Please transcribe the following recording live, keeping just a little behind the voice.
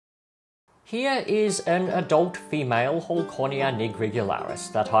Here is an adult female Holconia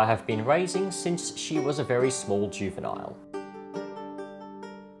nigrigularis that I have been raising since she was a very small juvenile.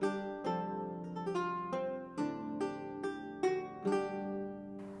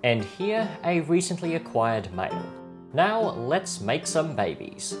 And here, a recently acquired male. Now, let's make some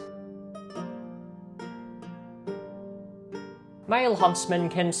babies. Male huntsmen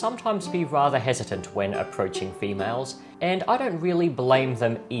can sometimes be rather hesitant when approaching females, and I don't really blame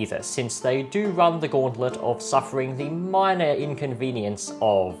them either, since they do run the gauntlet of suffering the minor inconvenience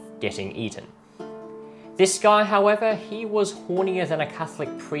of getting eaten. This guy, however, he was hornier than a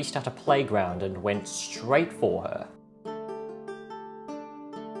Catholic priest at a playground and went straight for her.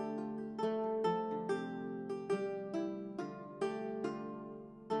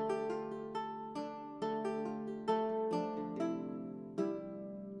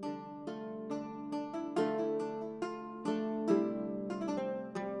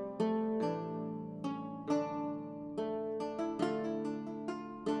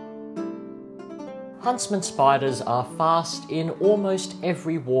 Huntsman spiders are fast in almost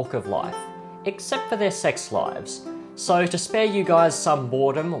every walk of life, except for their sex lives, so to spare you guys some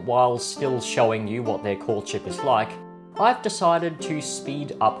boredom while still showing you what their courtship is like, I've decided to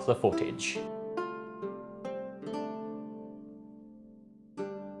speed up the footage.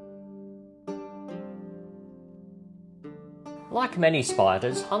 Like many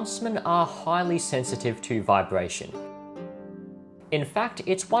spiders, huntsmen are highly sensitive to vibration. In fact,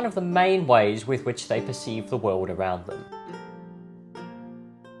 it's one of the main ways with which they perceive the world around them.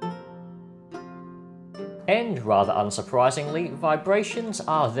 And rather unsurprisingly, vibrations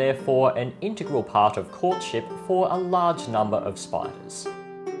are therefore an integral part of courtship for a large number of spiders.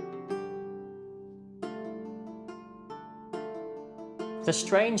 The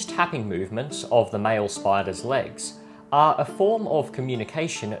strange tapping movements of the male spider's legs are a form of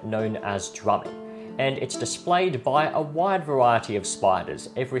communication known as drumming, and it's displayed by a wide variety of spiders,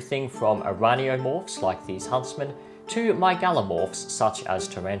 everything from araneomorphs like these huntsmen to megalomorphs such as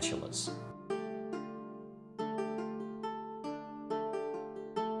tarantulas.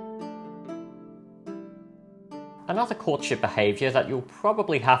 Another courtship behaviour that you'll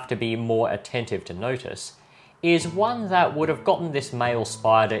probably have to be more attentive to notice is one that would have gotten this male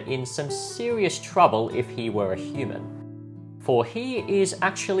spider in some serious trouble if he were a human. For he is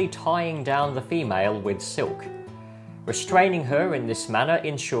actually tying down the female with silk. Restraining her in this manner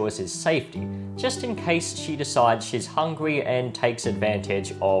ensures his safety, just in case she decides she's hungry and takes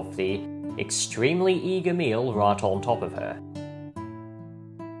advantage of the extremely eager meal right on top of her.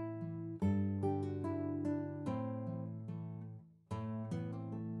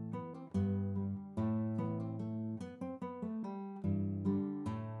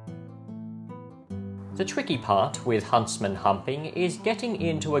 The tricky part with huntsman humping is getting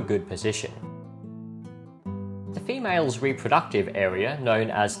into a good position. The female's reproductive area,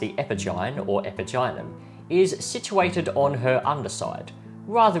 known as the epigyne or epigynum, is situated on her underside,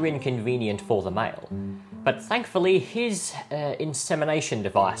 rather inconvenient for the male. But thankfully his insemination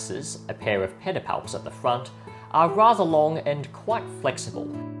devices, a pair of pedipalps at the front, are rather long and quite flexible.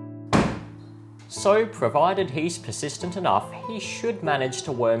 So provided he's persistent enough, he should manage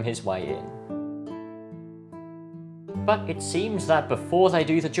to worm his way in. But it seems that before they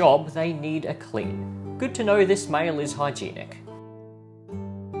do the job, they need a clean. Good to know this male is hygienic.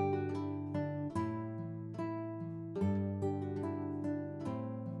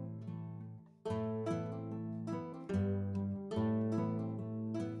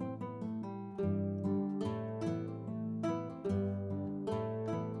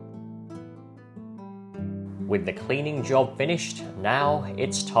 With the cleaning job finished, now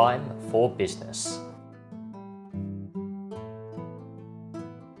it's time for business.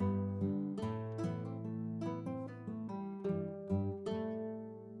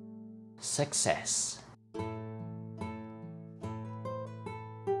 Success.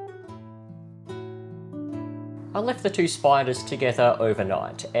 I left the two spiders together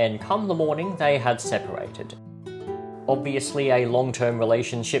overnight, and come the morning they had separated. Obviously a long-term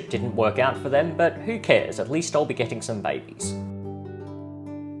relationship didn't work out for them, but who cares, at least I'll be getting some babies.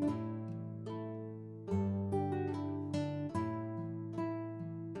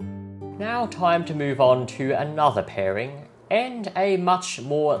 Now time to move on to another pairing, and a much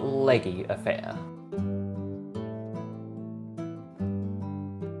more leggy affair.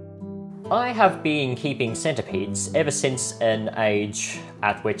 I have been keeping centipedes ever since an age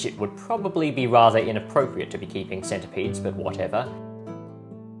at which it would probably be rather inappropriate to be keeping centipedes, but whatever.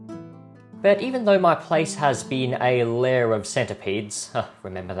 But even though my place has been a lair of centipedes,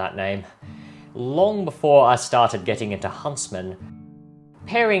 remember that name, long before I started getting into huntsmen,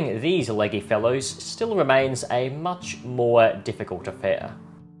 Pairing these leggy fellows still remains a much more difficult affair.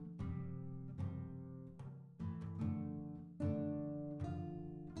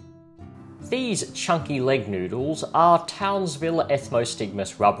 These chunky leg noodles are Townsville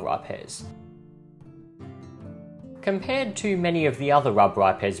Ethmostigmus rubripes. Compared to many of the other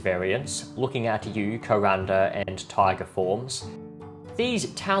rubripes variants, looking at Karanda and tiger forms,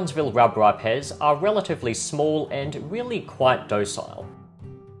 these Townsville rubripes are relatively small and really quite docile.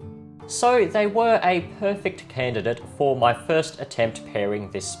 So they were a perfect candidate for my first attempt pairing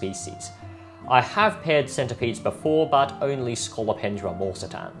this species. I have paired centipedes before, but only Scolopendra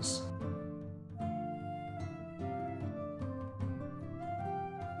morsitans.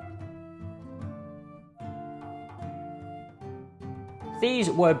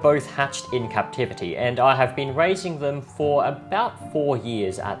 These were both hatched in captivity, and I have been raising them for about 4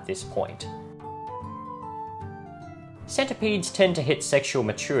 years at this point. Centipedes tend to hit sexual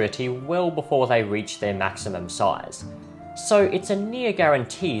maturity well before they reach their maximum size, so it's a near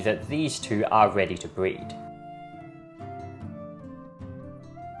guarantee that these two are ready to breed.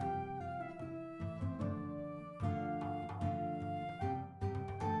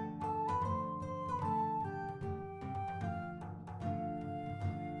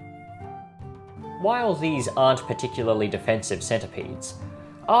 While these aren't particularly defensive centipedes,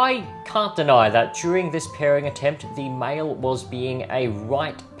 I can't deny that during this pairing attempt the male was being a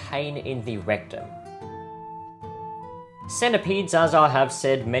right pain in the rectum. Centipedes, as I have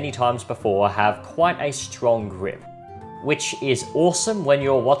said many times before, have quite a strong grip, which is awesome when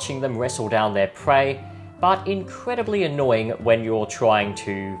you're watching them wrestle down their prey, but incredibly annoying when you're trying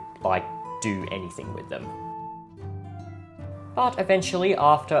to, do anything with them. But eventually,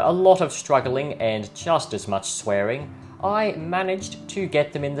 after a lot of struggling and just as much swearing, I managed to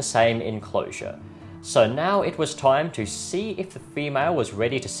get them in the same enclosure. So now it was time to see if the female was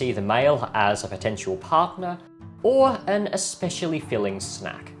ready to see the male as a potential partner or an especially filling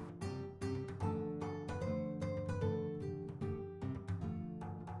snack.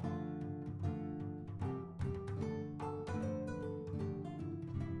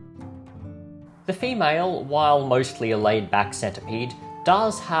 The female, while mostly a laid-back centipede,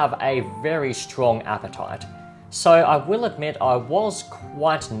 does have a very strong appetite, so I will admit I was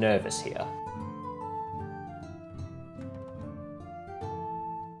quite nervous here.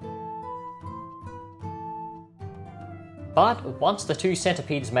 But once the two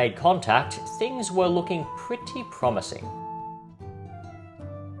centipedes made contact, things were looking pretty promising.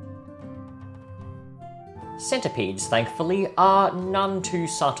 Centipedes, thankfully, are none too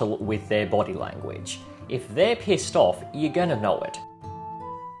subtle with their body language. If they're pissed off, you're gonna know it.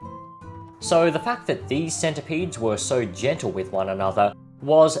 So the fact that these centipedes were so gentle with one another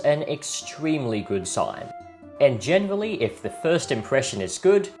was an extremely good sign. And generally, if the first impression is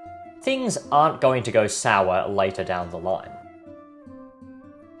good, things aren't going to go sour later down the line.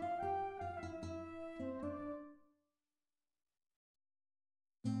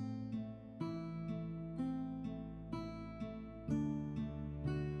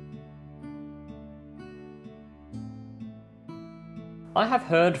 I have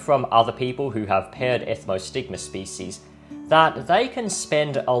heard from other people who have paired Ethmostigmus species that they can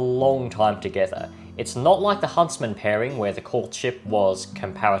spend a long time together. It's not like the huntsman pairing where the courtship was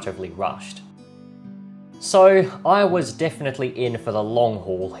comparatively rushed. So I was definitely in for the long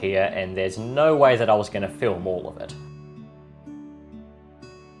haul here, and there's no way that I was going to film all of it.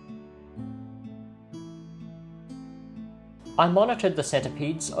 I monitored the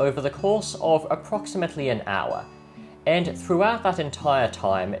centipedes over the course of approximately an hour, and throughout that entire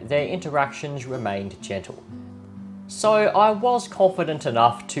time their interactions remained gentle. So I was confident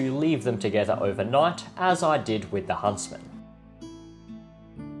enough to leave them together overnight, as I did with the huntsman.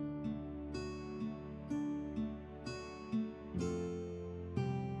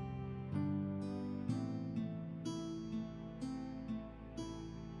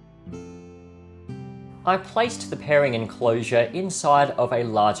 I placed the pairing enclosure inside of a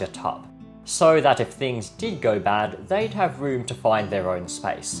larger tub, so that if things did go bad, they'd have room to find their own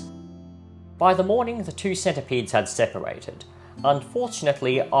space. By the morning, the two centipedes had separated.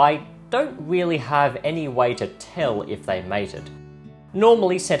 Unfortunately, I don't really have any way to tell if they mated.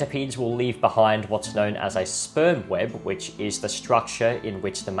 Normally, centipedes will leave behind what's known as a sperm web, which is the structure in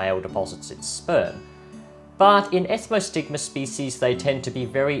which the male deposits its sperm. But in Ethmostigmus species, they tend to be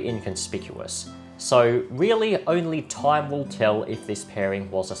very inconspicuous. So really, only time will tell if this pairing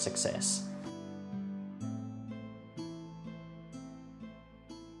was a success.